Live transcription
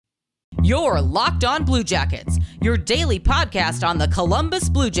You're Locked On Blue Jackets, your daily podcast on the Columbus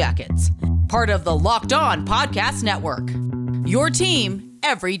Blue Jackets. Part of the Locked On Podcast Network. Your team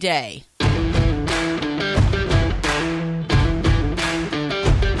every day.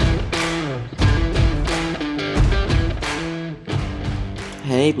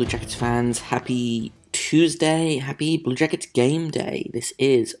 Hey Blue Jackets fans, happy Tuesday, happy Blue Jackets game day. This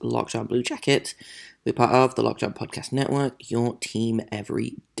is Locked On Blue Jackets. We're part of the Locked On Podcast Network, your team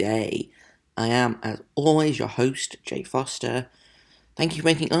every day. I am, as always, your host, Jay Foster. Thank you for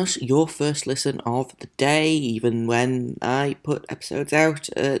making us your first listen of the day, even when I put episodes out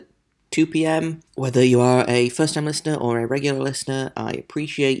at 2 p.m. Whether you are a first-time listener or a regular listener, I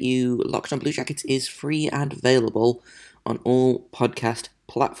appreciate you. Locked On Blue Jackets is free and available on all podcast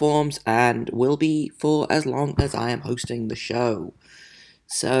platforms and will be for as long as I am hosting the show.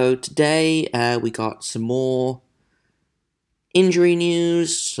 So today we got some more injury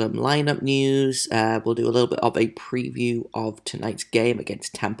news, some lineup news. We'll do a little bit of a preview of tonight's game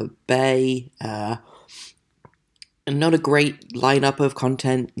against Tampa Bay. Not a great lineup of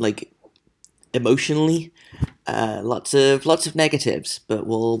content, like emotionally. Lots of negatives, but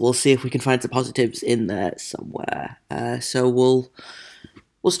we'll see if we can find some positives in there somewhere. So we'll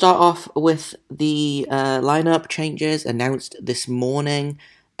start off with the lineup changes announced this morning.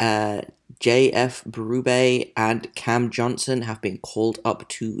 J.F. Berube and Cam Johnson have been called up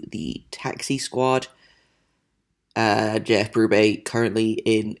to the taxi squad. J.F. Berube currently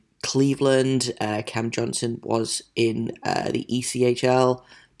in Cleveland. Cam Johnson was in the ECHL,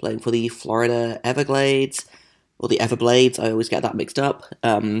 playing for the Florida Everglades. Or the Everblades, I always get that mixed up.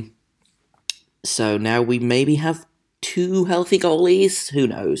 So now we maybe have two healthy goalies, who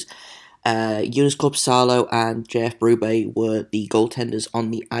knows. Joonas Korpisalo and J.F. Berube were the goaltenders on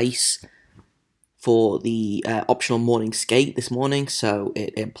the ice for the optional morning skate this morning, so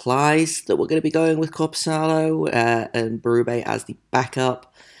it implies that we're going to be going with Korpisalo and Berube as the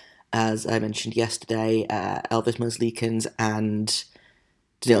backup. As I mentioned yesterday, Elvis Merzlikins and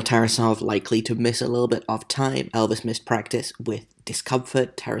Daniil Tarasov likely to miss a little bit of time. Elvis missed practice with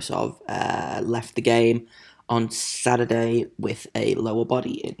discomfort. Tarasov left the game on Saturday with a lower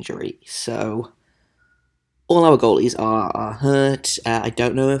body injury. So all our goalies are hurt. I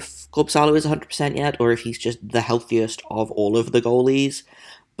don't know if Korpisalo is 100% yet, or if he's just the healthiest of all of the goalies,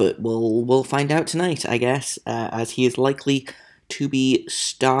 but we'll find out tonight, I guess, as he is likely to be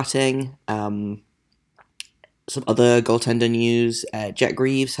starting. Some other goaltender news, Jet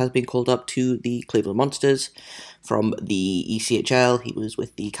Greaves has been called up to the Cleveland Monsters from the ECHL. He was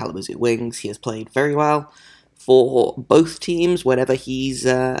with the Kalamazoo Wings. He has played very well for both teams whenever he's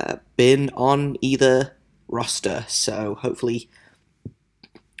been on either roster. So hopefully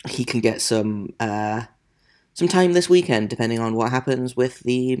he can get some time this weekend, depending on what happens with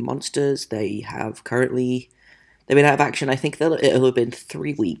the Monsters. They've been out of action. I think it'll have been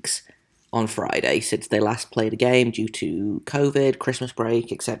 3 weeks on Friday since they last played a game due to COVID, Christmas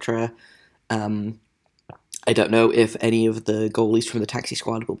break, etc. I don't know if any of the goalies from the taxi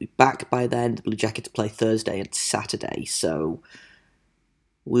squad will be back by then. The Blue Jackets play Thursday and Saturday, so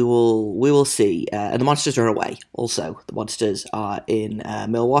we will see. And the Monsters are away. Also, the Monsters are in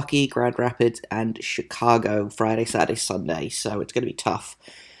Milwaukee, Grand Rapids, and Chicago Friday, Saturday, Sunday. So it's going to be tough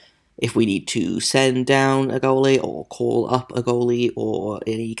if we need to send down a goalie or call up a goalie or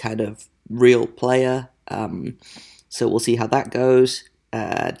any kind of real player. So we'll see how that goes.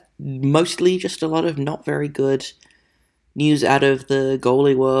 Mostly just a lot of not very good news out of the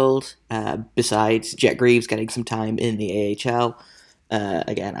goalie world, besides Jet Greaves getting some time in the AHL.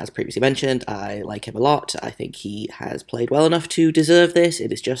 Again, as previously mentioned, I like him a lot. I think he has played well enough to deserve this.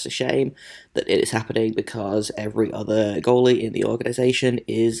 It is just a shame that it is happening because every other goalie in the organization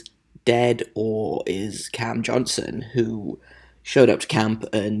is dead or is Cam Johnson, who showed up to camp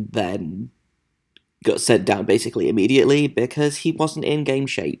and then got sent down basically immediately because he wasn't in game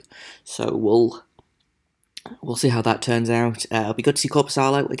shape. So we'll see how that turns out. It'll be good to see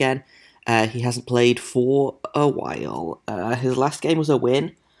Korpisalo again. He hasn't played for a while. His last game was a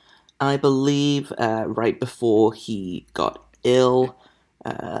win, I believe, right before he got ill.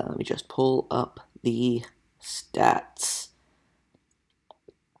 Let me just pull up the stats.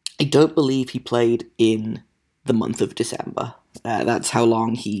 I don't believe he played in the month of December. That's how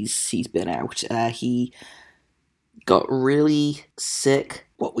long he's been out. He got really sick.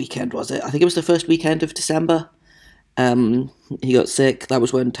 What weekend was it? I think it was the first weekend of December. He got sick. That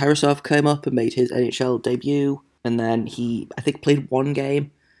was when Tarasov came up and made his NHL debut. And then he, I think, played one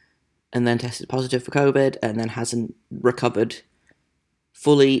game and then tested positive for COVID and then hasn't recovered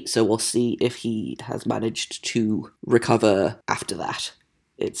fully. So we'll see if he has managed to recover after that.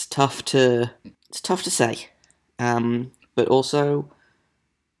 it's tough to say. But also,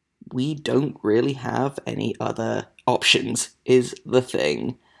 we don't really have any other options, is the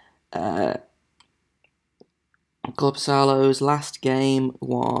thing. Korpisalo's last game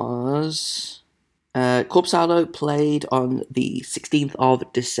was... Korpisalo played on the 16th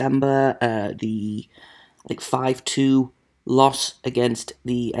of December, the 5-2 loss against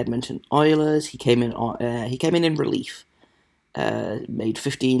the Edmonton Oilers. He came in relief. Made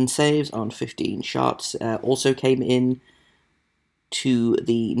 15 saves on 15 shots. Also came in to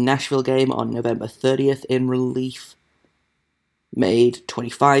the Nashville game on November 30th in relief. Made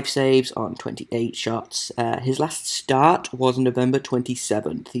 25 saves on 28 shots. His last start was November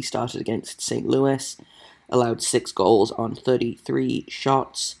 27th. He started against St. Louis, allowed 6 goals on 33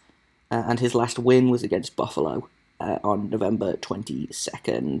 shots, and his last win was against Buffalo on November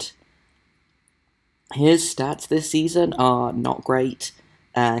 22nd. His stats this season are not great.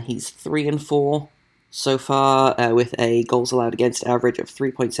 He's 3-4 so far, with a goals allowed against average of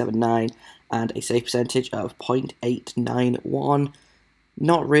 3.79 and a save percentage of .891.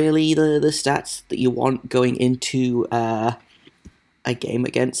 Not really the stats that you want going into a game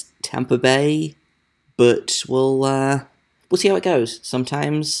against Tampa Bay, but we'll see how it goes.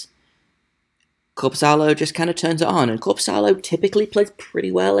 Sometimes Korpisalo just kind of turns it on, and Korpisalo typically plays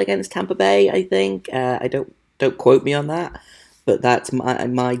pretty well against Tampa Bay, I think. I don't quote me on that, but that's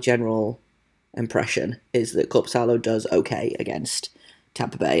my general impression, is that Korpisalo does okay against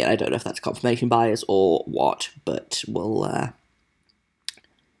Tampa Bay, and I don't know if that's confirmation bias or what, but we'll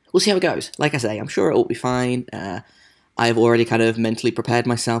see how it goes. Like I say, I'm sure it will be fine. I've already kind of mentally prepared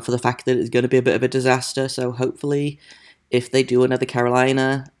myself for the fact that it's going to be a bit of a disaster, so hopefully if they do another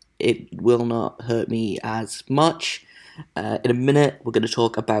Carolina, it will not hurt me as much. In a minute, we're going to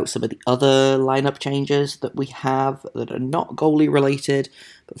talk about some of the other lineup changes that we have that are not goalie related,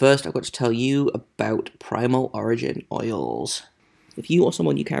 but first I've got to tell you about Primal Origin Oils. If you or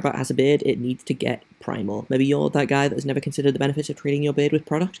someone you care about has a beard, it needs to get Primal. Maybe you're that guy that has never considered the benefits of treating your beard with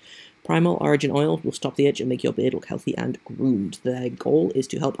product. Primal Origin Oils will stop the itch and make your beard look healthy and groomed. Their goal is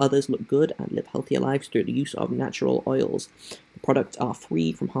to help others look good and live healthier lives through the use of natural oils. The products are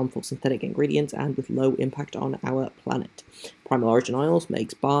free from harmful synthetic ingredients and with low impact on our planet. Primal Origin Oils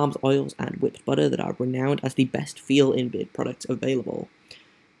makes balms, oils, and whipped butter that are renowned as the best feel-in beard products available.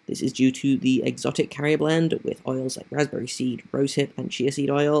 This is due to the exotic carrier blend with oils like raspberry seed, rosehip, and chia seed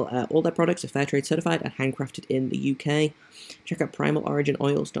oil. All their products are fair trade certified and handcrafted in the UK. Check out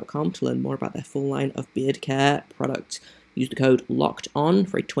primaloriginoils.com to learn more about their full line of beard care products. Use the code LOCKEDON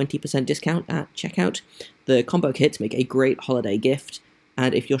for a 20% discount at checkout. The combo kits make a great holiday gift,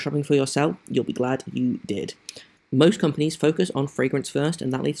 and if you're shopping for yourself, you'll be glad you did. Most companies focus on fragrance first,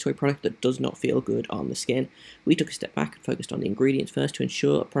 and that leads to a product that does not feel good on the skin. We took a step back and focused on the ingredients first to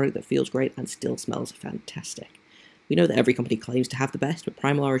ensure a product that feels great and still smells fantastic. We know that every company claims to have the best, but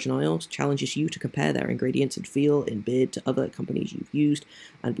Primal Origin Oils challenges you to compare their ingredients and feel in beard to other companies you've used,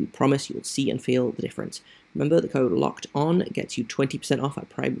 and we promise you'll see and feel the difference. Remember, the code LOCKEDON gets you 20% off at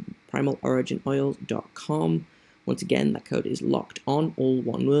primaloriginoils.com. Once again, that code is LOCKEDON, all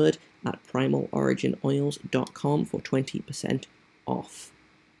one word, at primaloriginoils.com for 20% off.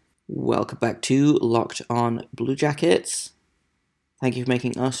 Welcome back to Locked On Blue Jackets. Thank you for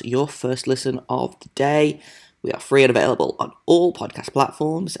making us your first listen of the day. We are free and available on all podcast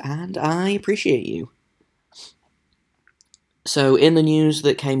platforms, and I appreciate you. So, in the news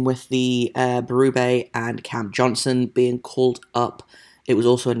that came with the Berube and Cam Johnson being called up, it was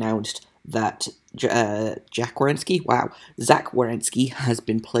also announced that Zach Werenski has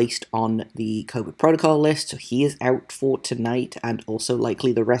been placed on the COVID protocol list, so he is out for tonight and also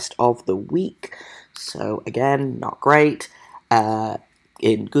likely the rest of the week. So again, not great.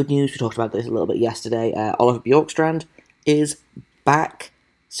 In good news, we talked about this a little bit yesterday, Oliver Bjorkstrand is back,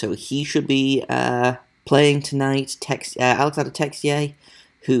 so he should be playing tonight. Alexander Texier,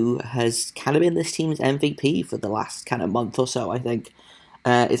 who has kind of been this team's MVP for the last kind of month or so, I think,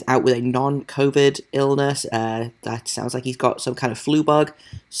 is out with a non-COVID illness. That sounds like he's got some kind of flu bug,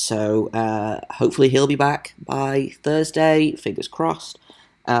 so hopefully he'll be back by Thursday, fingers crossed.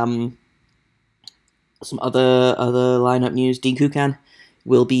 Some other lineup news, Dean Kukan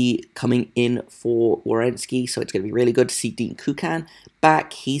will be coming in for Werenski, so it's going to be really good to see Dean Kukan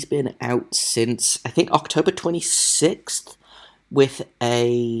back. He's been out since, I think, October 26th with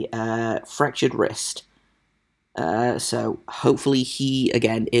a fractured wrist. So hopefully he,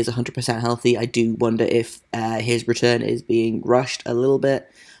 again, is 100% healthy. I do wonder if his return is being rushed a little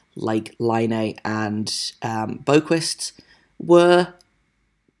bit, like Laine and Boquist were.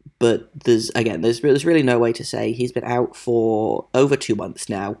 but there's really no way to say. He's been out for over 2 months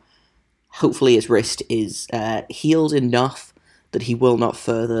now. Hopefully his wrist is healed enough that he will not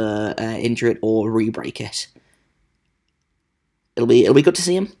further injure it or re-break it. It'll be good to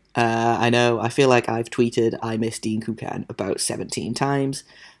see him. I feel like I've tweeted I miss Dean Kukan about 17 times,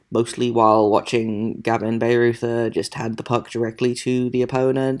 mostly while watching Gavin Bayreuther just hand the puck directly to the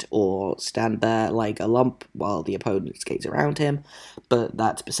opponent or stand there like a lump while the opponent skates around him, but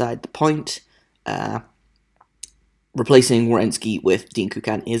that's beside the point. Replacing Werenski with Dean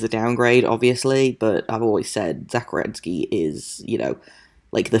Kukan is a downgrade, obviously, but I've always said Zach Werenski is,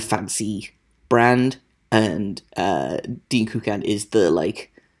 like the fancy brand, and Dean Kukan is the,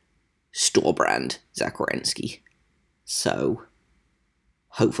 store brand Zach Werenski. So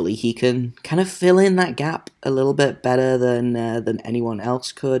hopefully he can kind of fill in that gap a little bit better than anyone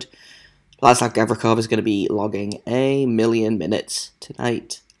else could. Vladislav Gavrikov is going to be logging 1 million minutes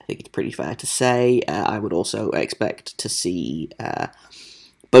tonight. I think it's pretty fair to say. I would also expect to see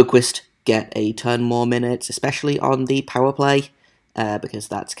Boqvist get a ton more minutes, especially on the power play, because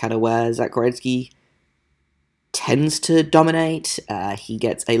that's kind of where Zach Werenski tends to dominate. He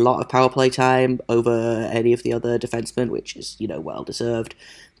gets a lot of power play time over any of the other defensemen, which is, well deserved.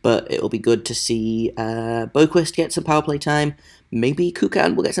 But it'll be good to see Boqvist get some power play time. Maybe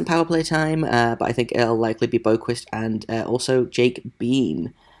Kukan will get some power play time, but I think it'll likely be Boqvist and also Jake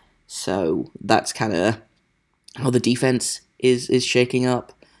Bean. So that's kind of how the defense is shaking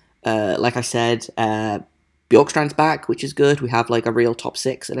up. Like I said, Bjorkstrand's back, which is good. We have a real top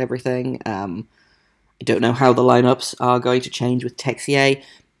six and everything. I don't know how the lineups are going to change with Texier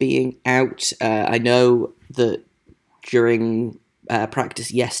being out. I know that during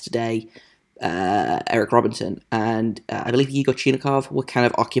practice yesterday, Eric Robinson and I believe Igor Chinikov were kind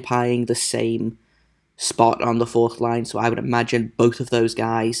of occupying the same spot on the fourth line, so I would imagine both of those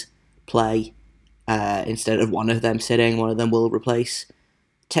guys play instead of one of them sitting. One of them will replace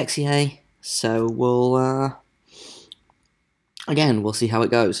Texier, so we'll see how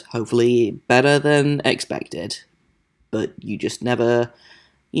it goes. Hopefully better than expected, but you never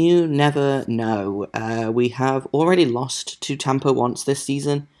know. We have already lost to Tampa once this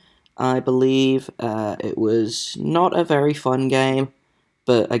season, I believe. It was not a very fun game,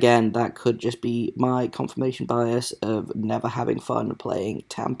 but again, that could just be my confirmation bias of never having fun playing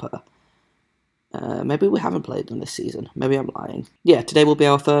Tampa. Maybe we haven't played them this season. Maybe I'm lying. Yeah, today will be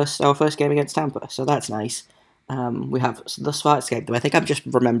our first game against Tampa, so that's nice. We have thus far escaped them. I think I'm just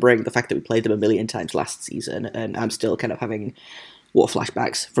remembering the fact that we played them 1 million times last season, and I'm still kind of having water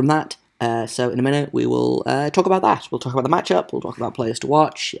flashbacks from that. So in a minute, we will talk about that. We'll talk about the matchup. We'll talk about players to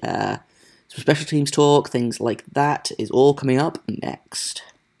watch. Some special teams talk, things like that is all coming up next.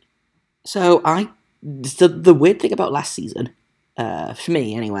 So the weird thing about last season, for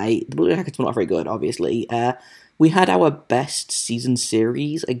me anyway, the Blue Jackets were not very good, obviously. We had our best season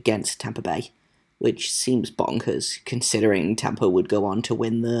series against Tampa Bay, which seems bonkers considering Tampa would go on to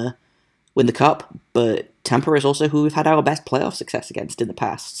win the cup, but Tampa is also who we've had our best playoff success against in the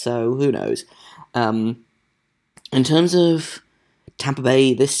past, so who knows. In terms of Tampa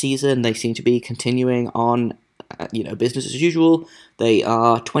Bay this season, they seem to be continuing on business as usual. They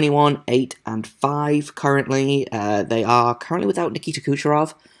are 21-8-5 currently. They are currently without Nikita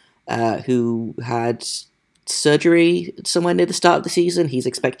Kucherov, who had surgery somewhere near the start of the season. He's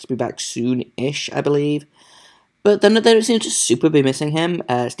expected to be back soon-ish, I believe. But then they don't seem to super be missing him.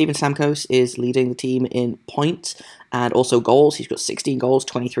 Steven Stamkos is leading the team in points and also goals. He's got 16 goals,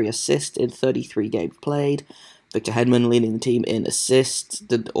 23 assists in 33 games played. Victor Hedman leading the team in assists,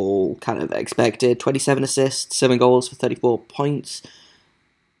 all kind of expected. 27 assists, 7 goals for 34 points.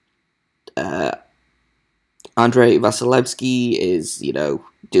 Andrei Vasilevsky is,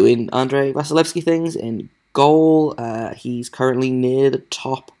 doing Andrei Vasilevsky things in goal. He's currently near the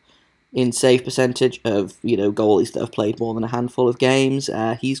top in save percentage of, goalies that have played more than a handful of games.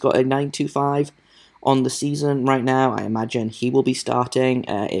 He's got a 9.25 on the season right now. I imagine he will be starting.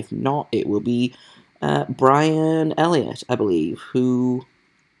 If not, it will be Brian Elliott, I believe, who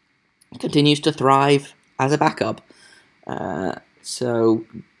continues to thrive as a backup. So,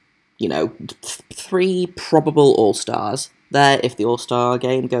 3 probable All-Stars there if the All-Star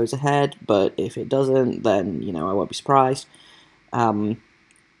game goes ahead, but if it doesn't, then, I won't be surprised.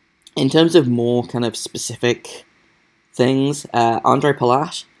 In terms of more kind of specific things, Andre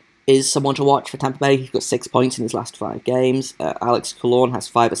Palat is someone to watch for Tampa Bay. He's got 6 points in his last 5 games. Alex Killorn has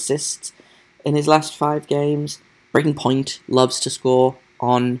 5 assists in his last 5 games. Brayden Point loves to score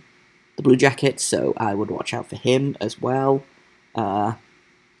on the Blue Jackets, so I would watch out for him as well. And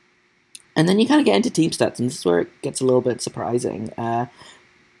then you kind of get into team stats, and this is where it gets a little bit surprising.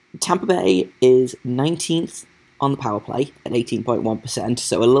 Tampa Bay is 19th on the power play at 18.1%,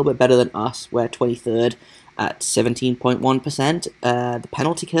 so a little bit better than us. We're 23rd at 17.1%. The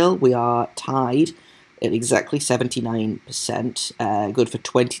penalty kill, we are tied at exactly 79%, good for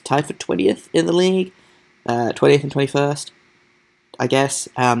tied for 20th in the league, 20th and 21st, I guess.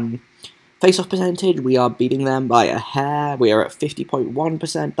 Face-off percentage, we are beating them by a hair. We are at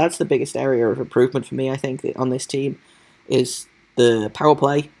 50.1%. That's the biggest area of improvement for me, I think, on this team, is the power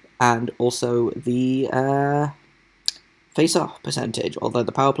play and also the face-off percentage, although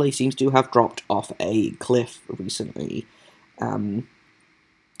the power play seems to have dropped off a cliff recently.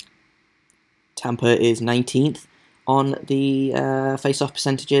 Tampa is 19th on the face-off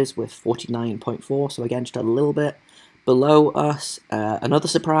percentages with 49.4, so again, just a little bit below us. Another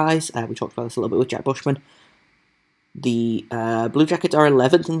surprise, we talked about this a little bit with Jack Bushman, the Blue Jackets are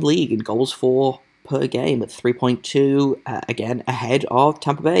 11th in the league in goals for per game at 3.2, again, ahead of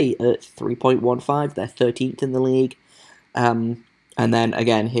Tampa Bay at 3.15, they're 13th in the league. And then,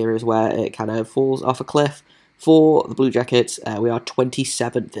 again, here is where it kind of falls off a cliff. For the Blue Jackets, we are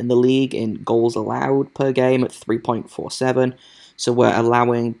 27th in the league in goals allowed per game at 3.47. So we're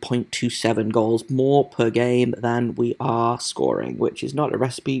allowing 0.27 goals more per game than we are scoring, which is not a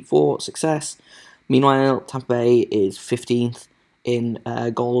recipe for success. Meanwhile, Tampa Bay is 15th in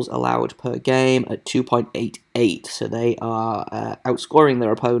goals allowed per game at 2.88. So they are outscoring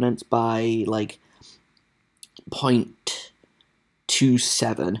their opponents by like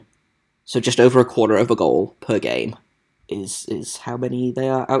 0.27. So just over a quarter of a goal per game is how many they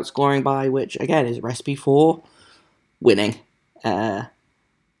are outscoring by, which again is a recipe for winning.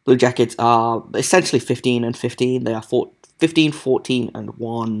 Blue Jackets are essentially 15 and 15. They are 15, 14 and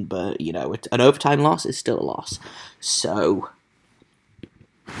 1, but you know, an overtime loss is still a loss. So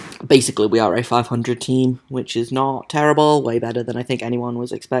basically we are a 500 team, which is not terrible, way better than I think anyone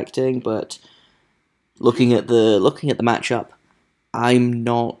was expecting, but looking at the matchup, I'm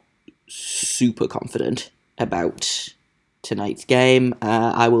not super confident about tonight's game.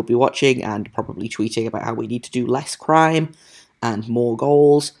 I will be watching and probably tweeting about how we need to do less crime and more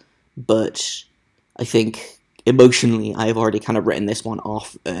goals, but I think emotionally I've already kind of written this one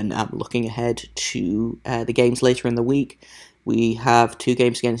off, and I'm looking ahead to the games later in the week. We have 2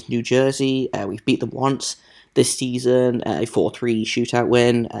 games against New Jersey. We've beat them once this season, a 4-3 shootout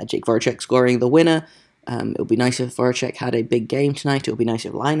win, Jake Voracek scoring the winner. It would be nice if Voracek had a big game tonight. It would be nice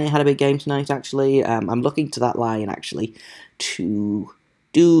if Laine had a big game tonight, actually. I'm looking to that line, actually, to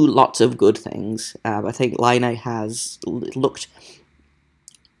do lots of good things. I think Laine has looked...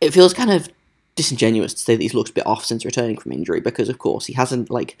 It feels kind of disingenuous to say that he's looked a bit off since returning from injury, because, of course, he hasn't,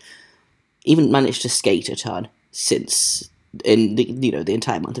 even managed to skate a ton since in the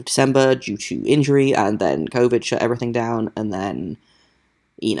entire month of December due to injury, and then COVID shut everything down, and then...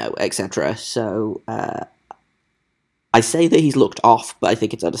 etc. So, I say that he's looked off, but I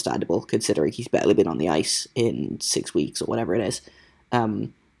think it's understandable, considering he's barely been on the ice in 6 weeks, or whatever it is. But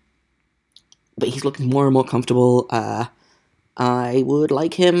he's looking more and more comfortable. I would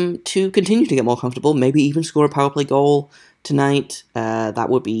like him to continue to get more comfortable, maybe even score a power play goal tonight. That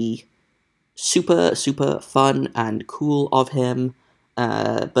would be super, super fun and cool of him.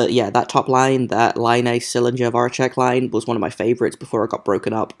 But yeah, that top line, that Laine, Sillinger, Voracek line was one of my favourites before it got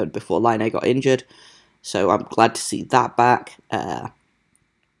broken up and before Laine got injured. So I'm glad to see that back.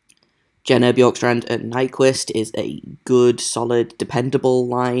 Jenner, Bjorkstrand, and Nyquist is a good, solid, dependable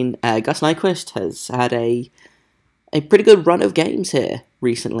line. Gus Nyquist has had a pretty good run of games here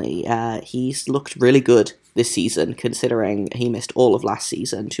recently. He's looked really good this season, considering he missed all of last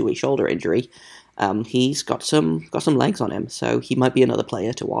season to a shoulder injury. He's got some legs on him, so he might be another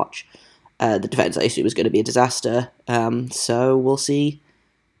player to watch. The defense, I assume, is going to be a disaster. So we'll see.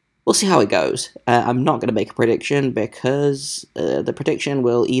 We'll see how it goes. I'm not going to make a prediction, because the prediction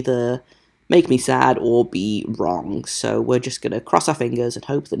will either make me sad or be wrong. So we're just going to cross our fingers and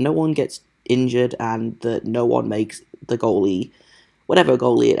hope that no one gets injured and that no one makes the goalie, whatever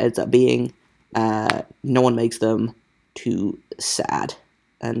goalie it ends up being, no one makes them too sad.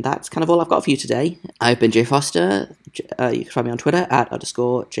 And that's kind of all I've got for you today. I've been Jay Foster. You can find me on Twitter at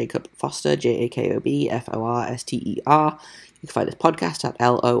 _Jacob Foster, JAKOBFORSTER. You can find this podcast at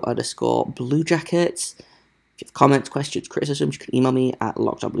LO_Blue Jackets. If you have comments, questions, criticisms, you can email me at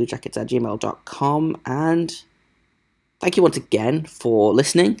lockedonbluejackets@gmail.com. And thank you once again for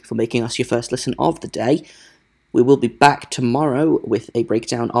listening, for making us your first listen of the day. We will be back tomorrow with a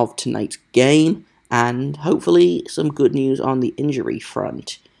breakdown of tonight's game, and hopefully some good news on the injury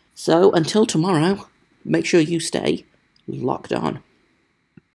front. So until tomorrow, make sure you stay locked on.